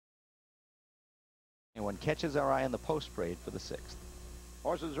Anyone catches our eye on the post parade for the 6th.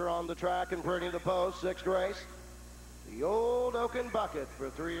 Horses are on the track and parading the post, 6th race. The Old Oaken Bucket for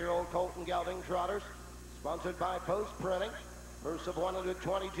 3-year-old Colton Gelding trotters, sponsored by Post Printing. Purse of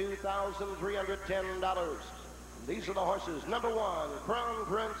 $122,310. These are the horses. Number 1, Crown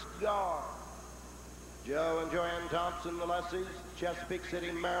Prince Gar. Joe and Joanne Thompson, the lessees, Chesapeake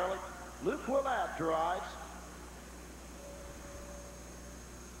City, Maryland. Luke Willett drives.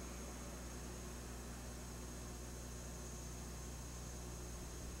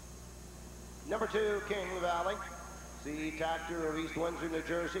 Number 2, King Valley. C. Tactor of East Windsor, New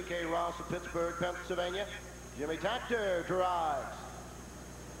Jersey. K. Ross of Pittsburgh, Pennsylvania. Jimmy Tactor drives.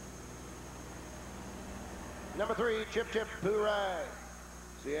 Number 3, Chip Chip Hooray.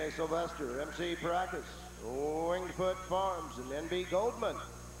 C.A. Sylvester, M.C. Practice, Winged Foot Farms, and N.B. Goldman.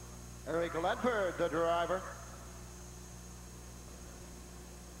 Eric Ledford, the driver.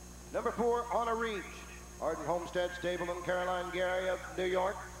 Number 4, On a Reach. Arden Homestead Stable and Caroline Gary of New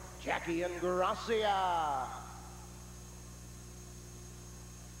York. Jackie and Gracia.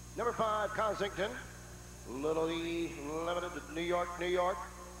 Number 5, Kensington. Little E Limited, New York, New York.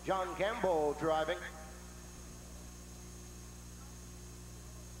 John Campbell driving.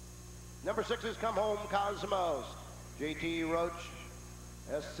 Number 6 is Come Home Cosmos. J.T. Roach,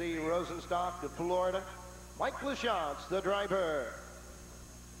 S.C. Rosenstock of Florida. Mike Lachance, the driver.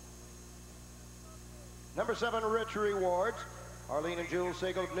 Number 7, Rich Rewards. Arlene and Jules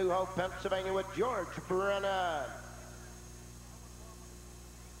Siegel of New Hope, Pennsylvania with George Brennan.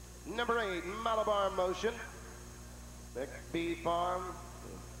 Number 8, Malabar Motion. McBee Farm,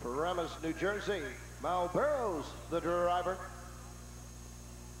 Paramus, New Jersey. Mal Burrows, the driver.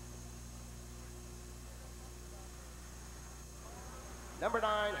 Number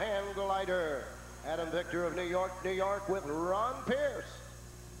 9, Hand Glider. Adam Victor of New York, New York with Ron Pierce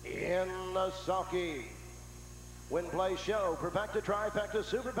in the sulky. Win, play, show, perfecta, trifecta,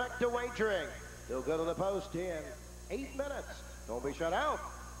 superfecta wagering. They'll go to the post in 8 minutes. Don't be shut out.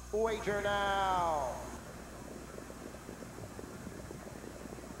 Wager now.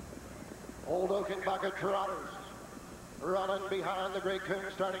 Old Oaken Bucket trotters running behind the Great Coon,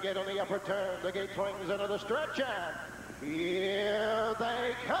 starting to get on the upper turn. The gate swings into the stretch, and here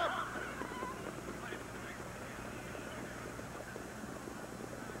they come.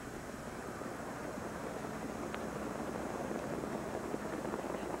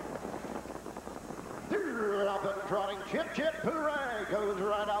 Up and trotting, Chip Chip Hooray goes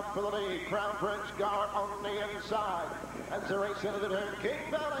right out for the lead. Crown Prince Gar on the inside. As the race into the turn, King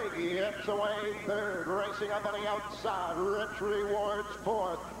Valley gets away 3rd. Racing up on the outside, Rich Rewards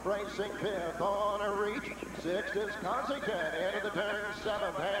 4th. Racing 5th on a reach. 6th is Kensington into the turn,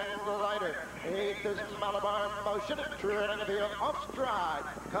 7th Hand Glider. 8th is Malabar Motion, treading the field off stride.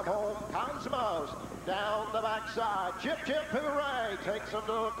 Come Home Cosmos down the backside. Chip Chip Hooray takes him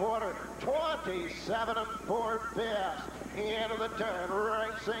to the quarter. 27 4/5 into the turn,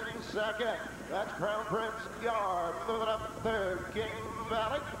 racing 2nd. That's Crown Prince Gar moving up 3rd. King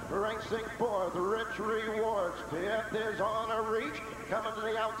Valley racing 4th. Rich Rewards 5th is On a Reach. Coming to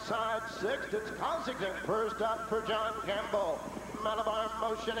the outside 6th. It's Kensington first up for John Campbell. Malabar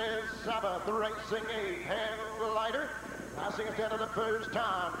Motion is 7th. Racing 8th. Hand Glider passing us into the first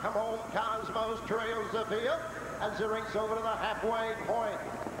time. Come Home Cosmos trails the field as they race over to the halfway point.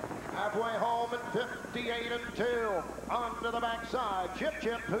 Halfway home in 58-2. Onto the backside, Chip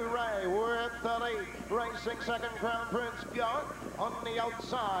Chip Hooray with the lead. Racing 2nd, Crown Prince Gar. On the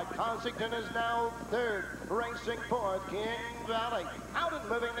outside, Kensington is now 3rd. Racing 4th, King Valley. Out and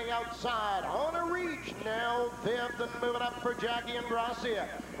moving the outside. On a Reach, now 5th and moving up for Jackie and Gracia.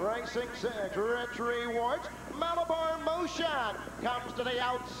 Racing 6th, Rich Rewards. Malabar Motion comes to the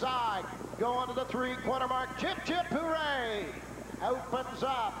outside. Going to the 3/4 mark, Chip Chip Hooray. Opens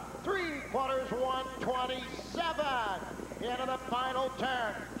up. 3/4, 127. Into the final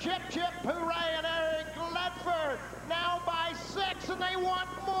turn. Chip Chip Hooray and Eric Ledford now by 6, and they want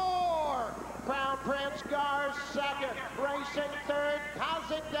more. Crown Prince Gar's 2nd. Racing 3rd,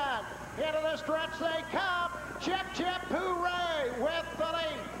 Kensington. Into the stretch they come. Chip Chip Hooray with the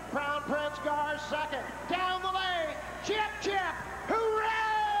lead. Crown Prince Gar's 2nd. Down the lane. Chip Chip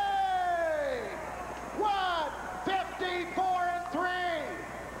Hooray! 1:54-3.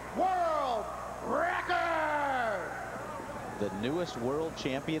 World record! The newest world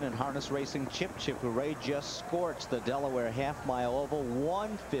champion in harness racing, Chip Chip Hooray, just scorched the Delaware half-mile oval.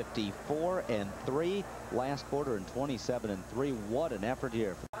 1:54-3. Last quarter in 27-3. What an effort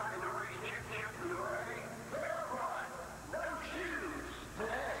here.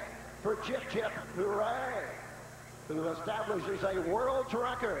 For Chip Chip Hooray, who establishes a world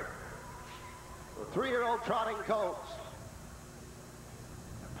record. The 3-year-old trotting colts.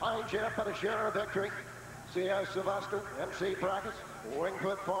 Pine Chip at a share of victory. C.S. Sylvester, M.C. Practice,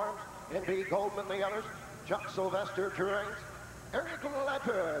 Wingfoot Farms, N.B. Goldman, the others. Chuck Sylvester Terrains. Eric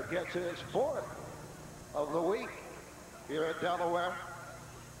Ledford gets his 4th of the week here at Delaware.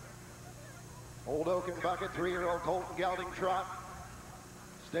 Old Oaken Bucket, 3-year-old Colton Gelding Trot.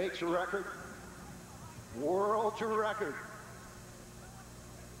 Stakes record. World's record.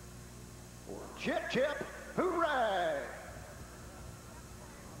 For Chip Chip, hooray!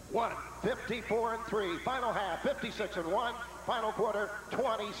 1:54-3. Final half, 56-1. Final quarter,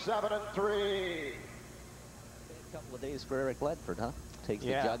 27-3. A couple of days for Eric Ledford, huh? Takes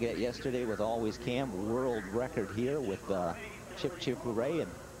the jug at yesterday with Always Cam. World record here with Chip Chip Hooray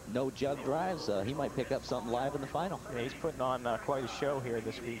and no jug drives. He might pick up something live in the final. Yeah, he's putting on quite a show here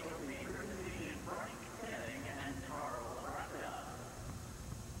this week.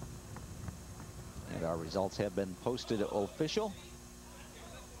 And our results have been posted official.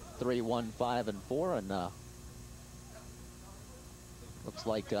 3, 1, 5, and 4, and looks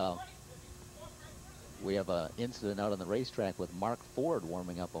like we have an incident out on the racetrack with Mark Ford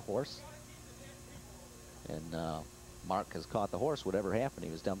warming up a horse. And Mark has caught the horse. Whatever happened,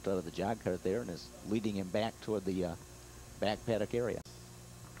 he was dumped out of the jog cart there and is leading him back toward the back paddock area.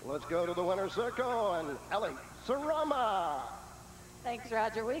 Let's go to the winner's circle and Ellie Sarama. Thanks,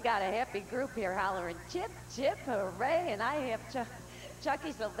 Roger. We got a happy group here hollering, Chip, Chip, hooray, and I have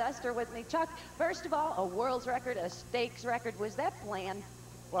Chucky Sylvester with me. Chuck, first of all, a world's record, a stakes record. Was that planned?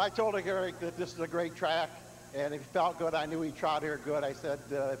 Well, I told Eric that this is a great track, and if he felt good, I knew he'd trot here good. I said,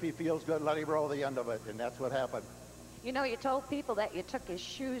 if he feels good, let him roll the end of it, and that's what happened. You know, you told people that you took his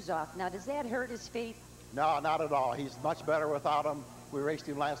shoes off. Now, does that hurt his feet? No, not at all. He's much better without them. We raced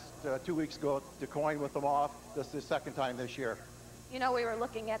him last 2 weeks ago to Coin with them off. This is the second time this year. You know, we were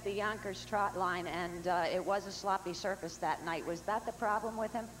looking at the Yonkers trot line, and it was a sloppy surface that night. Was that the problem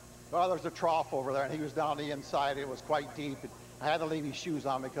with him? Well, there's a trough over there, and he was down the inside. It was quite deep. I had to leave his shoes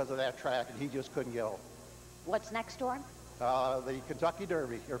on because of that track, and he just couldn't go. What's next to him? The Kentucky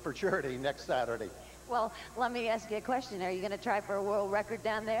Derby, or for Futurity, next Saturday. Well, let me ask you a question. Are you going to try for a world record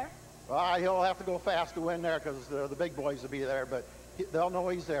down there? Well, he'll have to go fast to win there because the big boys will be there, but they'll know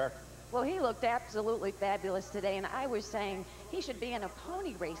he's there. Well, he looked absolutely fabulous today, and I was saying he should be in a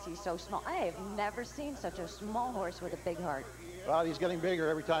pony race. He's so small. I have never seen such a small horse with a big heart. Well, he's getting bigger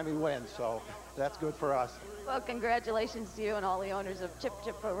every time he wins, so that's good for us. Well, congratulations to you and all the owners of Chip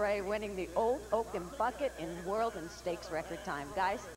Chip Hooray winning the Old Oaken Bucket in world and stakes record time. Guys.